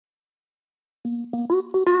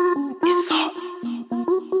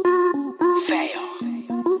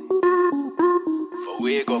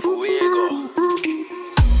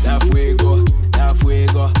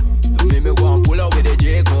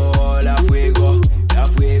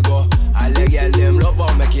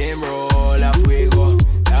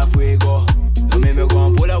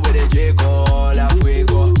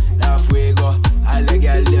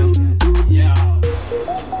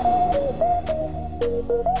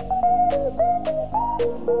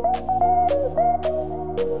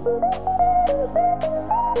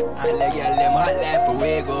I like girl them hot like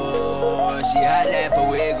fuego. She hot like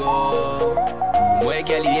fuego. Muy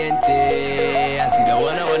caliente. Así the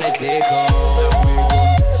one I wanna take home. La fuego,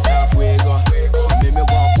 la fuego. Make me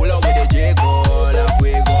go and pull up with the Draco. La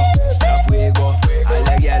fuego, la fuego. I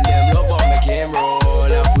like girl them love on my camera.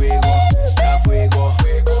 La fuego, la fuego.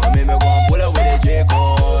 Make me go and pull up with the Draco.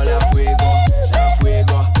 La fuego, la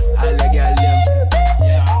fuego. I like girl them.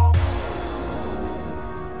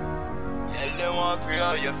 Girl them want pray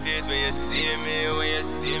on your face when you see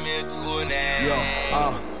me tonight.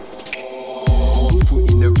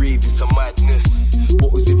 Foot in the rave, it's a madness.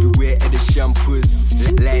 Bottles everywhere at the shampoos.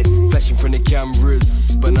 Lights flashing from the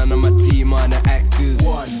cameras. But none of my team are the actors.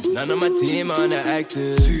 None of my team are the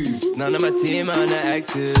actors. None of my team are the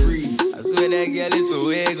actors. I swear that girl is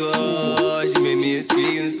fuego. She made me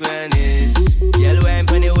speak in Spanish. Girl wine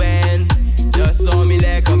pon the wine. Just saw me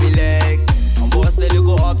leg on me leg. I'm boss let you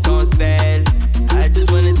go uptown style. I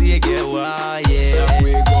just wanna see you get wild, yeah. La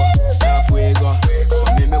fuego, la fuego.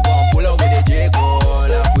 Make me go and pull up with the Draco.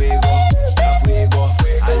 La fuego, la fuego.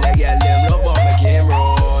 I like y'all them love on my camera.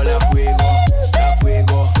 La fuego, la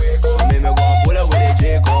fuego. Make me go and pull up with the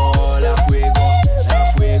Draco. La fuego, la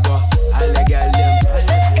fuego. I like y'all them.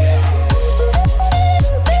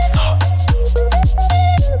 It's up.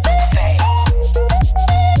 Say.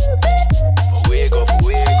 Fuego,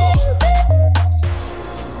 fuego.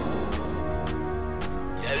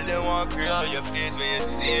 Y'all them want to cry on your face when you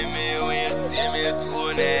see me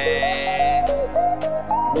tonight.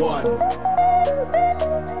 1,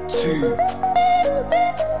 2,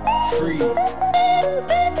 3,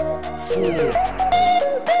 4.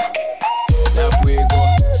 La fuego,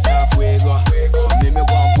 la fuego. Make me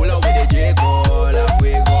go and pull up with the Draco. La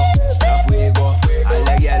fuego, la fuego. I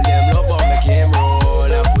like y'all them love on my camera.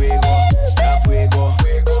 La fuego, la fuego.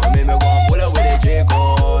 Make me go and pull up with the Draco.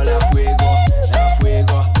 La fuego, la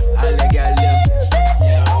fuego. I like y'all them.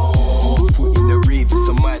 Foot in the rave, it's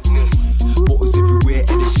a madness. Bottles everywhere at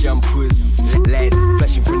the shampoos. Lights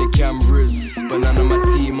flashing from the cameras. But none of my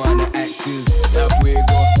team are the actors.